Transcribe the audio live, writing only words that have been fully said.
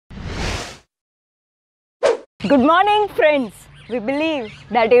Good morning, friends. We believe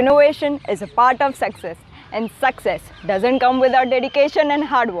that innovation is a part of success, and success doesn't come without dedication and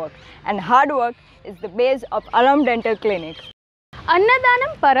hard work. And hard work is the base of ARHAM Dental Clinic.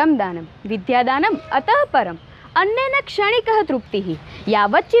 अन्नदानं परम दानं विद्यादानं अतः परम अन्नेन क्षणिकः तृप्तिः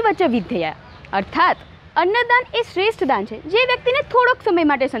यावच्चीवच विद्यया अर्थात अन्नदान એ શ્રેષ્ઠ દાન છે જે વ્યક્તિને થોડોક સમય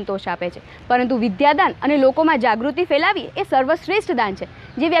માટે સંતોષ આપે છે, પરંતુ વિદ્યાદાન અને લોકોમાં જાગૃતિ ફેલાવી એ સર્વશ્રેષ્ઠ દાન છે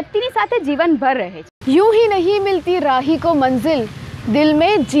જે વ્યક્તિની સાથે જીવનભર રહે છે. यूं ही नहीं मिलती राही को मंजिल, दिल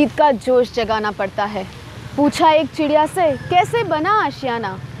में जीत का जोश जगाना पड़ता है. पूछा एक चिड़िया से कैसे बना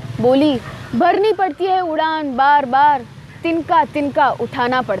आशियाना, बोली भरनी पड़ती है उड़ान बार बार, तिनका तिनका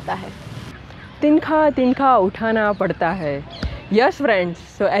उठाना पड़ता है. तिनका तिनका उठाना पड़ता है. Yes friends,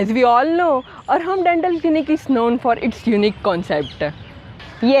 so as we all know, ARHAM Dental Clinic is known for its unique concept.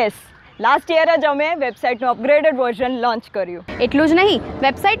 Yes, last year જ અમે વેબસાઇટનું અપગ્રેડેડ વર્ઝન લોન્ચ કર્યું. એટલું જ નહીં,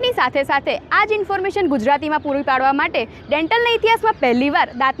 વેબસાઇટની સાથે સાથે આ જ ઇન્ફોર્મેશન ગુજરાતીમાં પૂરી પાડવા માટે ડેન્ટલના ઇતિહાસમાં પહેલીવાર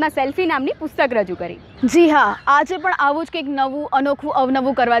દાંતના સેલ્ફી નામની પુસ્તક રજૂ કરી. જી હા, આજે પણ આવું જ કંઈક નવું અનોખું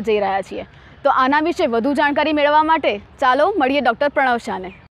અવનવું કરવા જઈ રહ્યા છીએ. તો આના વિશે વધુ જાણકારી મેળવવા માટે ચાલો મળીએ ડૉક્ટર પ્રણવ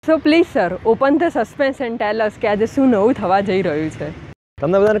શાહને. So please sir, open the suspense and tell us કે આજે શું નવું થવા જઈ રહ્યું છે.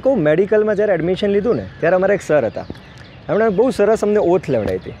 તમને બધાને કહું, મેડિકલમાં જ્યારે એડમિશન લીધું ને ત્યારે અમારા એક સર હતા. એમણે બહુ સરસ અમને ઓથ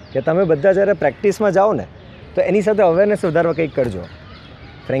લેવડાવી હતી કે તમે બધા જ્યારે પ્રેક્ટિસમાં જાઓ ને તો એની સાથે અવેરનેસ વધારવા કંઈક કરજો.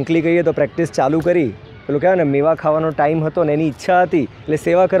 ફ્રેન્કલી કહીએ તો પ્રેક્ટિસ ચાલુ કરી, પેલું કહેવાય ને મેવા ખાવાનો ટાઈમ હતો ને એની ઈચ્છા હતી, એટલે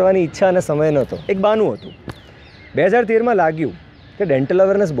સેવા કરવાની ઈચ્છા અને સમય નહોતો, એક બાનું હતું. 2013માં લાગ્યું કે ડેન્ટલ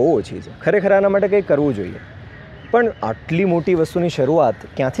અવેરનેસ બહુ ઓછી છે, ખરેખર આના માટે કંઈક કરવું જોઈએ. પણ આટલી મોટી વસ્તુની શરૂઆત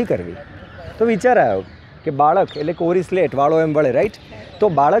ક્યાંથી કરવી? તો વિચાર આવ્યો કે બાળક એટલે કોરી સ્લેટ વાળો એમ વળે, રાઈટ? તો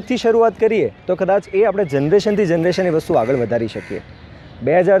બાળકથી શરૂઆત કરીએ તો કદાચ એ આપણે જનરેશનથી જનરેશન એ વસ્તુ આગળ વધારી શકીએ.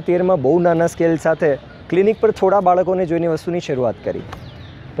 2013માં બહુ નાના સ્કેલ સાથે ક્લિનિક પર થોડા બાળકોને જોઈને વસ્તુની શરૂઆત કરી.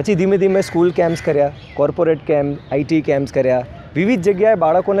 પછી ધીમે ધીમે સ્કૂલ કેમ્પ્સ કર્યા, કોર્પોરેટ કેમ્પ, આઈટી કેમ્પ્સ કર્યા, વિવિધ જગ્યાએ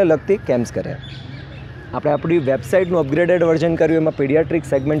બાળકોને લગતી કેમ્પ્સ કર્યા. આપણે આપણી વેબસાઇટનું અપગ્રેડેડ વર્ઝન કર્યું, એમાં પીડિયાટ્રિક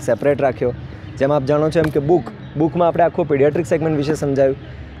સેગમેન્ટ સેપરેટ રાખ્યો. જેમ આપ જાણો છો એમ કે બુકમાં આપણે આખો પીડિયાટ્રિક સેગમેન્ટ વિશે સમજાવ્યું.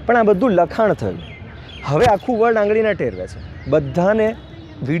 પણ આ બધું લખાણ થયું. હવે આખું વર્લ્ડ આંગળીના ટેરવે છે, બધાને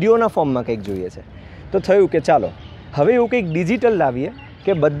વિડીયોના ફોર્મમાં કંઈક જોઈએ છે. તો થયું કે ચાલો હવે એવું કંઈક ડિજિટલ લાવીએ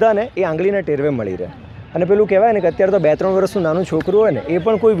કે બધાને એ આંગળીના ટેરવે મળી રહે. અને પેલું કહેવાય ને કે અત્યારે તો 2-3 વર્ષનું નાનું છોકરું હોય ને એ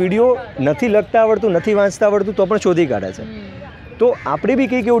પણ કોઈ વિડીયો નથી લખતા આવડતું, નથી વાંચતા આવડતું તો પણ શોધી કાઢે છે. તો આપણે બી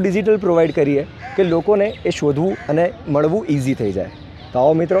કંઈક એવું ડિજિટલ પ્રોવાઈડ કરીએ કે લોકોને એ શોધવું અને મળવું ઇઝી થઈ જાય. તો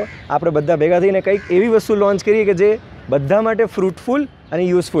આવો મિત્રો, આપણે બધા ભેગા થઈને કંઈક એવી વસ્તુ લોન્ચ કરીએ કે જે બધા માટે ફ્રૂટફુલ અને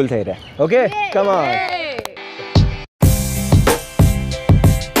યુઝફુલ થઈ રહે. Okay, come on.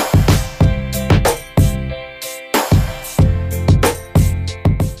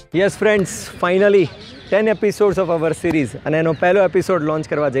 Yes friends, finally 10 episodes of our series અને એનો પહેલો એપિસોડ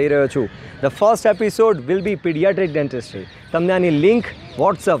લોન્ચ કરવા જઈ રહ્યો છું. The first episode will be paediatric dentistry. તમને આની લિંક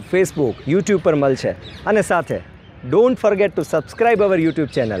વોટ્સઅપ, ફેસબુક, યુટ્યુબ પર મળશે. અને સાથે don't forget to subscribe our YouTube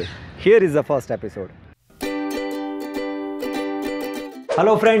channel. Here is the first episode.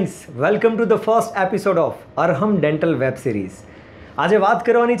 Hello friends, welcome to the first episode of ARHAM Dental Web Series. આજે વાત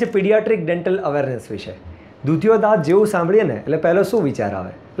કરવાની છે પીડિયાટ્રિક ડેન્ટલ અવેરનેસ વિશે. દૂધિયો દાંત જેવું સાંભળીએ ને એટલે પહેલો શું વિચાર આવે?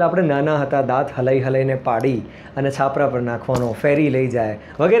 એટલે આપણે નાના હતા, દાંત હલાઈને પાડી અને છાપરા પર નાખવાનો, ફેરી લઈ જાય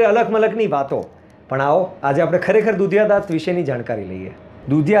વગેરે અલગ-મલકની વાતો. પણ આવો આજે આપણે ખરેખર દૂધિયા દાંત વિશેની જાણકારી લઈએ.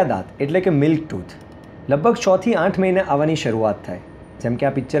 દૂધિયા દાંત એટલે કે મિલ્ક ટૂથ લગભગ 6 થી 8 મહિને આવવાની શરૂઆત થાય. જેમ કે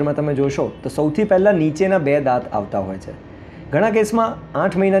આ પિક્ચરમાં તમે જોશો તો સૌથી પહેલાં નીચેના 2 દાંત આવતા હોય છે. ઘણા કેસમાં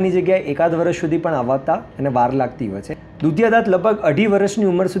 8 મહિનાની જગ્યાએ 1 વર્ષ સુધી પણ આવતા અને વાર લાગતી હોય છે. દૂધિયા દાંત લગભગ 2.5 વર્ષની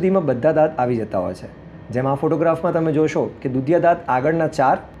ઉંમર સુધીમાં બધા દાંત આવી જતા હોય છે. જેમ આ ફોટોગ્રાફમાં તમે જોશો કે દૂધિયા દાંત આગળના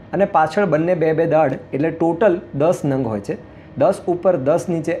 4 અને પાછળ બંને 2 દાઢ એટલે ટોટલ 10 નંગ હોય છે. 10 ઉપર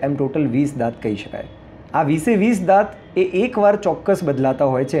 10 નીચે એમ ટોટલ 20 દાંત કહી શકાય. આ 20 દાંત એ એકવાર ચોક્કસ બદલાતા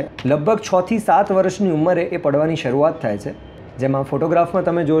હોય છે. લગભગ 6 થી 7 વર્ષની ઉંમરે એ પડવાની શરૂઆત થાય છે. જેમાં ફોટોગ્રાફમાં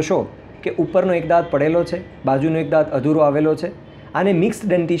તમે જોશો કે ઉપરનો એક દાંત પડેલો છે, બાજુનો એક દાંત અધૂરો આવેલો છે. આને મિક્સ્ડ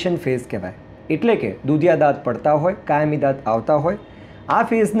ડેન્ટિશન ફેઝ કહેવાય. એટલે કે દૂધિયા દાંત પડતા હોય, કાયમી દાંત આવતા હોય. આ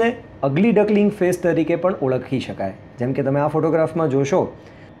ફેઝને અગલી ડકલિંગ ફેઝ તરીકે પણ ઓળખી શકાય. જેમ કે તમે આ ફોટોગ્રાફમાં જોશો,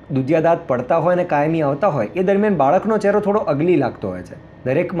 દૂધિયા દાંત પડતા હોય અને કાયમી આવતા હોય એ દરમિયાન બાળકનો ચહેરો થોડો અગલી લાગતો હોય છે.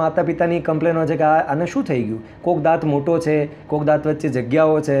 દરેક માતા પિતાની કમ્પ્લેન હોય છે કે આને શું થઈ ગયું, કોક દાંત મોટો છે, કોક દાંત વચ્ચે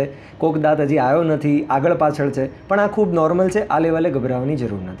જગ્યાઓ છે, કોક દાંત હજી આવ્યો નથી, આગળ પાછળ છે. પણ આ ખૂબ નોર્મલ છે, આ લેવલે ગભરાવાની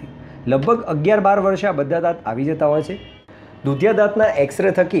જરૂર નથી. લગભગ 11-12 વર્ષે આ બધા દાંત આવી જતા હોય છે. દૂધિયા દાંતના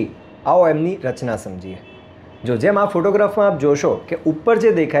એક્સરે થકી આવો એમની રચના સમજીએ. જો જેમ આ ફોટોગ્રાફમાં આપ જોશો કે ઉપર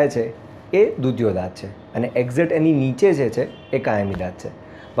જે દેખાય છે એ દૂધિયો દાંત છે અને એક્ઝેક્ટ એની નીચે જે છે એ કાયમી દાંત છે.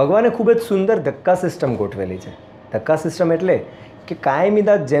 ભગવાને ખૂબ જ સુંદર ધક્કા સિસ્ટમ ગોઠવેલી છે. ધક્કા સિસ્ટમ એટલે કે કાયમી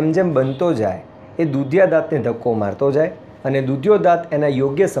દાંત જેમ જેમ બનતો જાય એ દૂધિયા દાંતને ધક્કો મારતો જાય અને દૂધિયો દાંત એના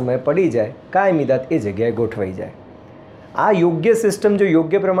યોગ્ય સમયે પડી જાય, કાયમી દાંત એ જગ્યાએ ગોઠવાઈ જાય. આ યોગ્ય સિસ્ટમ જો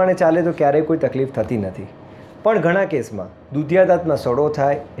યોગ્ય પ્રમાણે ચાલે તો ક્યારેય કોઈ તકલીફ થતી નથી. પણ ઘણા કેસમાં દૂધિયા દાંતમાં સડો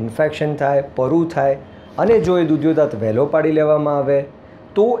થાય, ઇન્ફેક્શન થાય, પરુ થાય અને જો એ દૂધિયો દાંત વહેલો પાડી લેવામાં આવે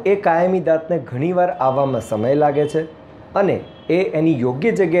તો એ કાયમી દાંતને ઘણીવાર આવવામાં સમય લાગે છે અને એ એની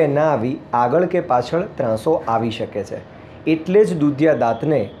યોગ્ય જગ્યાએ ના આવી આગળ કે પાછળ ત્રાંસો આવી શકે છે. એટલે જ દૂધિયા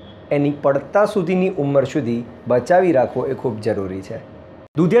દાંતને એની પડતા સુધીની ઉંમર સુધી બચાવી રાખવો એ ખૂબ જરૂરી છે.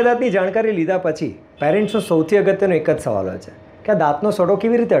 દૂધિયા દાંતની જાણકારી લીધા પછી પેરેન્ટ્સનો સૌથી અગત્યનો એક જ સવાલ હોય છે કે આ દાંતનો સડો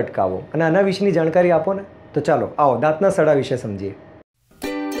કેવી રીતે અટકાવવો, અને આના વિશેની જાણકારી આપો ને. તો ચાલો આવો દાંતના સડા વિશે સમજીએ.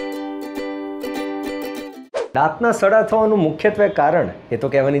 દાંતના સડા થવાનું મુખ્યત્વે કારણ એ તો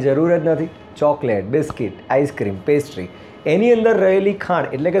કહેવાની જરૂર જ નથી. ચોકલેટ, બિસ્કિટ, આઈસ્ક્રીમ, પેસ્ટ્રી એની અંદર રહેલી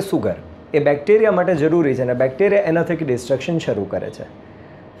ખાંડ એટલે કે સુગર એ બેક્ટેરિયા માટે જરૂરી છે અને બેક્ટેરિયા એના થકી ડિસ્ટ્રક્શન શરૂ કરે છે.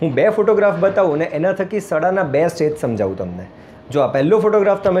 હું 2 ફોટોગ્રાફ બતાવું ને એના થકી સડાના 2 સ્ટેજ સમજાવું તમને. જો આ પહેલો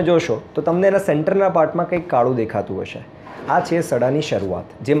ફોટોગ્રાફ તમે જોશો તો તમને એના સેન્ટરના પાર્ટમાં કંઈક કાળું દેખાતું હશે. આ છે સડાની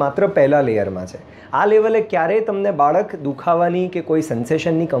શરૂઆત, જે માત્ર પહેલા લેયરમાં છે. આ લેવલે ક્યારેય તમને બાળક દુખાવાની કે કોઈ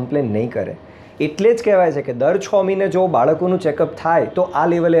સેન્સેશનની કમ્પ્લેન નહીં કરે. એટલે જ કહેવાય છે કે દર 6 મહિને જો બાળકોનું ચેકઅપ થાય તો આ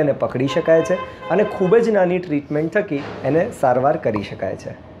લેવલે એને પકડી શકાય છે અને ખૂબ જ નાની ટ્રીટમેન્ટ થકી એને સારવાર કરી શકાય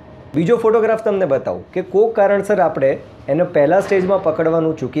છે. બીજો ફોટોગ્રાફ તમને બતાવું કે કોઈક કારણસર આપણે એને પહેલા સ્ટેજમાં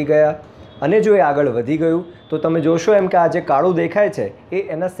પકડવાનું ચૂકી ગયા અને જો એ આગળ વધી ગયું તો તમે જોશો એમ કે આ જે કાળું દેખાય છે એ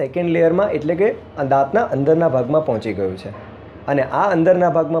એના સેકન્ડ લેયરમાં એટલે કે દાંતના અંદરના ભાગમાં પહોંચી ગયું છે. અને આ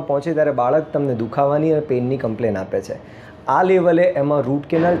અંદરના ભાગમાં પહોંચે ત્યારે બાળક તમને દુખાવાની અને પેઇનની કમ્પ્લેન આપે છે. આ લેવલે એમાં રૂટ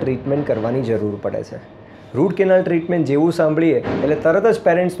કેનાલ ટ્રીટમેન્ટ કરવાની જરૂર પડે છે. રૂટ કેનાલ ટ્રીટમેન્ટ જેવું સાંભળીએ એટલે તરત જ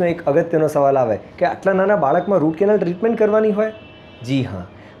પેરેન્ટ્સનો એક અગત્યનો સવાલ આવે કે આટલા નાના બાળકમાં રૂટ કેનાલ ટ્રીટમેન્ટ કરવાની હોય? જી હા,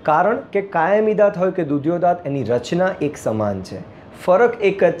 કારણ કે કાયમી દાંત હોય કે દૂધિયો દાંત એની રચના એક સમાન છે. ફરક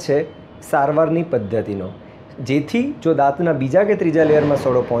એક જ છે સારવારની પદ્ધતિનો. જેથી જો દાંતના બીજા કે ત્રીજા લેયરમાં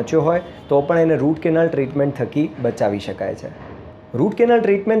સડો પહોંચ્યો હોય તો પણ એને રૂટ કેનાલ ટ્રીટમેન્ટ થકી બચાવી શકાય છે. રૂટ કેનાલ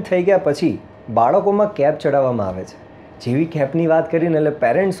ટ્રીટમેન્ટ થઈ ગયા પછી બાળકોમાં કેપ ચડાવવામાં આવે છે. જેવી કેપની વાત કરીને એટલે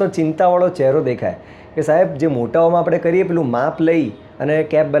પેરેન્ટ્સનો ચિંતાવાળો ચહેરો દેખાય કે સાહેબ જે મોટાઓમાં આપણે કરીએ પેલું માપ લઈ અને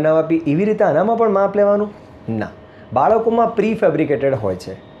કેપ બનાવવા આપી એવી રીતે આનામાં પણ માપ લેવાનું? ના, બાળકોમાં પ્રી ફેબ્રિકેટેડ હોય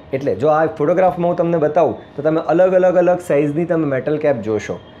છે. એટલે જો આ ફોટોગ્રાફમાં હું તમને બતાવું તો તમે અલગ સાઇઝની તમે મેટલ કેપ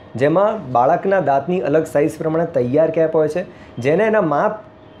જોશો, જેમાં બાળકના દાંતની અલગ સાઇઝ પ્રમાણે તૈયાર કેપ હોય છે, જેને એના માપ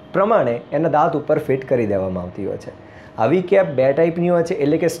પ્રમાણે એના દાંત ઉપર ફિટ કરી દેવામાં આવતી હોય છે. આવી કેપ 2 ટાઈપની હોય છે,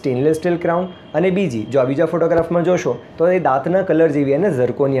 એટલે કે સ્ટેનલેસ સ્ટીલ ક્રાઉન અને બીજી જો આ બીજા ફોટોગ્રાફમાં જોશો તો એ દાંતના કલર જેવી એને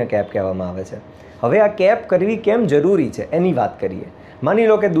ઝર્કોનિયા કેપ કહેવામાં આવે છે. હવે આ કેપ કરવી કેમ જરૂરી છે એની વાત કરીએ.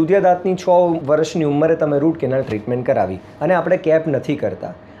 માની લો કે દૂધિયા દાંતની 6 વર્ષની ઉંમરે તમે રૂટ કેનાલ ટ્રીટમેન્ટ કરાવી અને આપણે કેપ નથી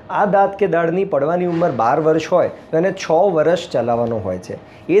કરતા. આ દાંત કે દાઢની પડવાની ઉંમર 12 વર્ષ હોય તો એને 6 વર્ષ ચલાવવાનો હોય છે.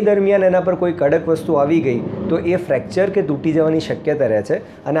 એ દરમિયાન એના પર કોઈ કડક વસ્તુ આવી ગઈ તો એ ફ્રેક્ચર કે તૂટી જવાની શક્યતા રહે છે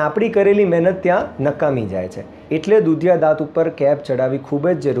અને આપણી કરેલી મહેનત ત્યાં નકામી જાય છે. એટલે દૂધિયા દાંત ઉપર કેપ ચડાવવી ખૂબ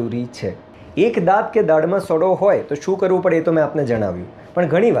જ જરૂરી છે. એક દાંત કે દાઢમાં સડો હોય તો શું કરવું પડે એ તો મેં આપને જણાવ્યું, પણ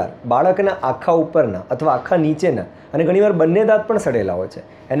ઘણીવાર બાળકના આખા ઉપરના અથવા આખા નીચેના અને ઘણીવાર બંને દાંત પણ સડેલા હોય છે.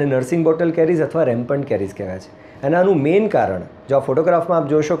 એને નર્સિંગ બોટલ કેરીઝ અથવા રેમ્પન્ટ કેરીઝ કહેવાય છે. અને આનું મેઇન કારણ જો આ ફોટોગ્રાફમાં આપ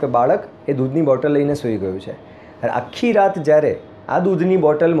જોશો કે બાળક એ દૂધની બોટલ લઈને સૂઈ ગયું છે. આખી રાત જ્યારે આ દૂધની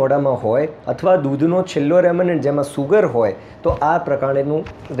બોટલ મોઢામાં હોય અથવા દૂધનો છેલ્લો રેમનન્ટ જેમાં સુગર હોય તો આ પ્રકારનું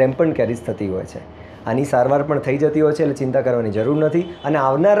રેમ્પન્ટ કેરીઝ થતી હોય છે. આની સારવાર પણ થઈ જતી હોય છે, એટલે ચિંતા કરવાની જરૂર નથી. અને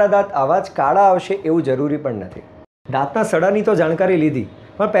આવનારા દાંત આવા જ કાળા આવશે એવું જરૂરી પણ નથી. દાંતના સડાની તો જાણકારી લીધી,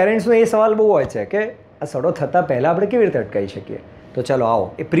 પણ પેરેન્ટ્સનો એ સવાલ બહુ હોય છે કે આ સડો થતાં પહેલાં આપણે કેવી રીતે અટકાવી શકીએ. તો ચાલો આવો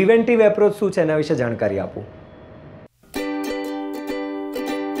એ પ્રિવેન્ટિવ એપ્રોચ શું છે એના વિશે જાણકારી આપું.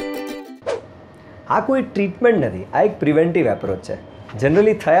 આ કોઈ ટ્રીટમેન્ટ નથી, આ એક પ્રિવેન્ટિવ એપ્રોચ છે.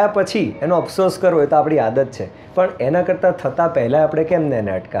 જનરલી થયા પછી એનો અફસોસ કરવો એ તો આપણી આદત છે, પણ એના કરતાં થતાં પહેલાં આપણે કેમ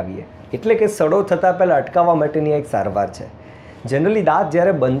એને અટકાવીએ. એટલે કે સડો થતાં પહેલાં અટકાવવા માટેની એક સારવાર છે. જનરલી દાંત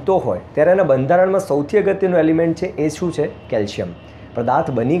જ્યારે બનતો હોય ત્યારે એના બંધારણમાં સૌથી અગત્યનું એલિમેન્ટ છે એ શું છે? કેલ્શિયમ. પણ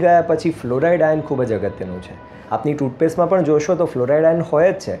દાંત બની ગયા પછી ફ્લોરાઇડ આયન ખૂબ જ અગત્યનું છે. આપની ટૂથપેસ્ટમાં પણ જોશો તો ફ્લોરાઇડ આયન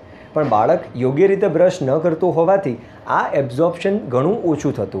હોય જ છે, પણ બાળક યોગ્ય રીતે બ્રશ ન કરતું હોવાથી આ એબ્ઝોર્પ્શન ઘણું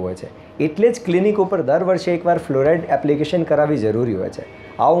ઓછું થતું હોય છે. એટલે જ ક્લિનિક ઉપર દર વર્ષે એકવાર ફ્લોરાઇડ એપ્લિકેશન કરાવવી જરૂરી હોય છે.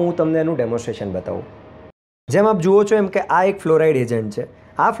 આવો હું તમને એનું ડેમોન્સ્ટ્રેશન બતાવું. જેમ આપ જુઓ છો એમ કે આ એક ફ્લોરાઇડ એજન્ટ છે.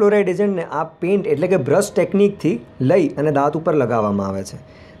 આ ફ્લોરાઇડ એજન્ટને આ પેઇન્ટ એટલે કે બ્રશ ટેકનિકથી લઈ અને દાંત ઉપર લગાવવામાં આવે છે.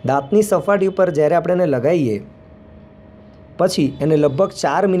 દાંતની સપાટી ઉપર જ્યારે આપણે એને લગાવીએ પછી એને લગભગ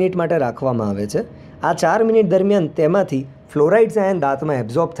 4 મિનિટ માટે રાખવામાં આવે છે. આ 4 મિનિટ દરમિયાન તેમાંથી ફ્લોરાઇડ્સ આયન દાંતમાં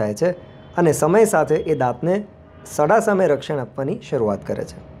એબ્ઝોર્બ થાય છે અને સમય સાથે એ દાંતને સડા સામે રક્ષણ આપવાની શરૂઆત કરે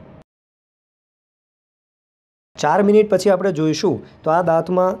છે. 4 મિનિટ પછી આપણે જોઈશું તો આ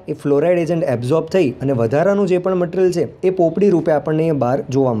દાંતમાં એ ફ્લોરાઇડ એજન્ટ એબ્ઝોર્બ થઈ અને વધારાનું જે પણ મટીરિયલ છે એ પોપડી રૂપે આપણને એ બહાર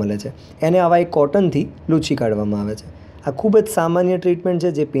જોવા મળે છે. એને આવા એક કોટનથી લૂછી કાઢવામાં આવે છે. આ ખૂબ જ સામાન્ય ટ્રીટમેન્ટ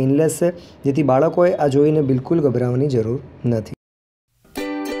છે જે પેઇનલેસ છે, જેથી બાળકોએ આ જોઈને બિલકુલ ગભરાવાની જરૂર નથી.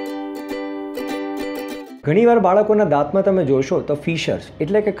 ઘણીવાર બાળકોના દાંતમાં તમે જોશો તો ફિશર્સ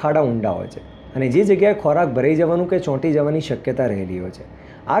એટલે કે ખાડા ઊંડા હોય છે અને જે જગ્યાએ ખોરાક ભરાઈ જવાનું કે ચોંટી જવાની શક્યતા રહેલી હોય છે.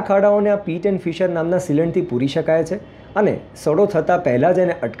 આ ખાડાઓને આ પીટ એન્ડ ફિશર નામના સિલન્ટથી પૂરી શકાય છે અને સડો થતાં પહેલાં જ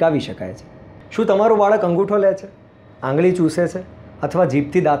એને અટકાવી શકાય છે. શું તમારું બાળક અંગૂઠો લે છે, આંગળી ચૂસે છે અથવા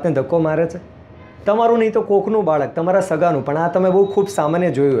જીભથી દાંતને ધક્કો મારે છે? તમારું નહીં તો કોકનું બાળક, તમારા સગાનું, પણ આ તમે બહુ ખૂબ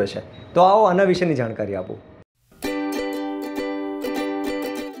સામાન્ય જોયું હશે. તો આવો આના વિશેની જાણકારી આપું.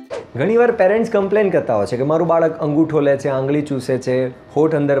 ઘણીવાર પેરેન્ટ્સ કમ્પ્લેન કરતા હોય છે કે મારું બાળક અંગૂઠો લે છે, આંગળી ચૂસે છે,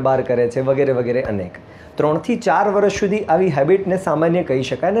 હોઠ અંદર બહાર કરે છે વગેરે વગેરે અનેક. 3 થી 4 વર્ષ સુધી આવી હેબિટને સામાન્ય કહી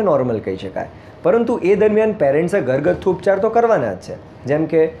શકાય ને નોર્મલ કહી શકાય. પરંતુ એ દરમિયાન પેરેન્ટ્સે ઘરગથ્થુ ઉપચાર તો કરવાના જ છે, જેમ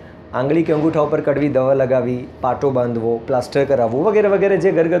કે આંગળી કે અંગૂઠા ઉપર કડવી દવા લગાવી, પાટો બાંધવો, પ્લાસ્ટર કરાવવું વગેરે વગેરે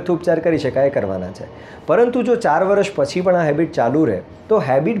જે ઘરગથ્થુ ઉપચાર કરી શકાય એ કરવાના છે. પરંતુ જો 4 વર્ષ પછી પણ આ હેબિટ ચાલુ રહે તો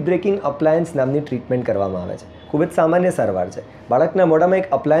હેબિટ બ્રેકિંગ અપ્લાયન્સ નામની ટ્રીટમેન્ટ કરવામાં આવે છે. ખૂબ જ સામાન્ય સારવાર છે. બાળકના મોઢામાં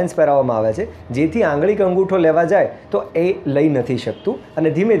એક અપ્લાયન્સ પહેરાવવામાં આવે છે જેથી આંગળી કે અંગૂઠો લેવા જાય તો એ લઈ નથી શકતું અને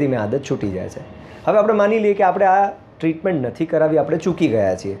ધીમે ધીમે આદત છૂટી જાય છે. હવે આપણે માની લઈએ કે આપણે આ ટ્રીટમેન્ટ નથી કરાવી, આપણે ચૂકી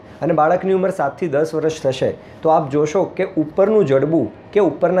ગયા છીએ અને બાળકની ઉંમર 7 થી 10 વર્ષ થશે તો આપ જોશો કે ઉપરનું જડબું કે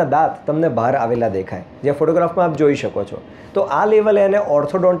ઉપરના દાંત તમને બહાર આવેલા દેખાય, જે ફોટોગ્રાફમાં આપ જોઈ શકો છો. તો આ લેવલે એને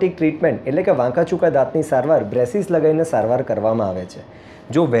ઓર્થોડોન્ટિક ટ્રીટમેન્ટ એટલે કે વાંકા ચૂકા દાંતની સારવાર બ્રેસીસ લગાવીને સારવાર કરવામાં આવે છે.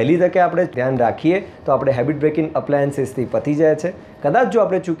 જો વહેલી તકે આપણે ધ્યાન રાખીએ તો આપણે હેબિટ બ્રેકિંગ અપ્લાયન્સીસથી પતી જાય છે. કદાચ જો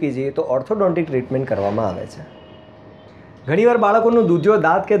આપણે ચૂકી જઈએ તો ઓર્થોડોન્ટિક ટ્રીટમેન્ટ કરવામાં આવે છે. ઘણીવાર બાળકોનું દૂધિયો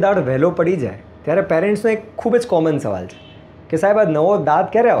દાંત કે દાઢ વહેલો પડી જાય ત્યારે પેરેન્ટ્સનો એક ખૂબ જ કોમન સવાલ છે કે સાહેબ આ નવો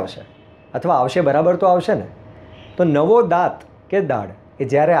દાંત ક્યારે આવશે અથવા આવશે બરાબર તો આવશે ને? તો નવો દાંત કે દાઢ એ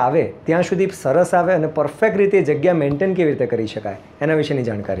જ્યારે આવે ત્યાં સુધી સરસ આવે અને પરફેક્ટ રીતે જગ્યા મેન્ટેન કેવી રીતે કરી શકાય એના વિશેની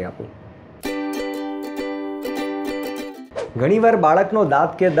જાણકારી આપું. ઘણીવાર બાળકનો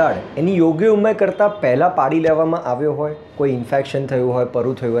દાંત કે દાઢ એની યોગ્ય ઉંમર કરતાં પહેલાં પાડી લેવામાં આવ્યો હોય, કોઈ ઇન્ફેક્શન થયું હોય,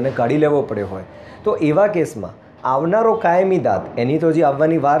 પરું થયું અને કાઢી લેવો પડ્યો હોય, તો એવા કેસમાં આવનારો કાયમી દાંત એની તો જે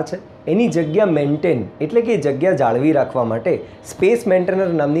આવવાની વાર છે એની જગ્યા મેન્ટેન એટલે કે જગ્યા જાળવી રાખવા માટે સ્પેસ મેન્ટેનર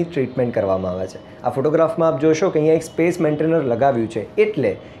નામની ટ્રીટમેન્ટ કરવામાં આવે છે. આ ફોટોગ્રાફમાં આપ જોશો કે અહીંયા એક સ્પેસ મેન્ટેનર લગાવ્યું છે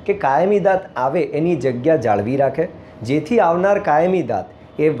એટલે કે કાયમી દાંત આવે એની જગ્યા જાળવી રાખે, જેથી આવનાર કાયમી દાંત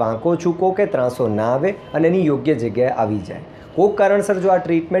એ વાંકો ચૂકો કે ત્રાંસો ના આવે અને એની યોગ્ય જગ્યાએ આવી જાય. કોઈક કારણસર જો આ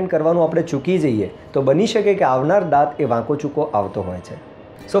ટ્રીટમેન્ટ કરવાનું આપણે ચૂકી જઈએ તો બની શકે કે આવનાર દાંત એ વાંકો ચૂકો આવતો હોય છે.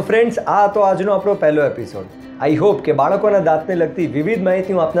 સો ફ્રેન્ડ્સ, આ હતો આજનો આપણો પહેલો એપિસોડ. આઈ હોપ કે બાળકોના દાંતને લગતી વિવિધ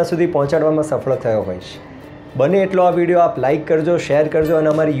માહિતી હું આપના સુધી પહોંચાડવામાં સફળ થયો હોઈશ. બને એટલો આ વિડીયો આપ લાઇક કરજો, શેર કરજો અને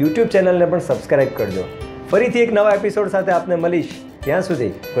અમારી યુટ્યુબ ચેનલને પણ સબસ્ક્રાઈબ કરજો. ફરીથી એક નવા એપિસોડ સાથે આપને મળીશ. ત્યાં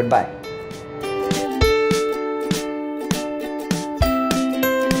સુધી ગુડ બાય.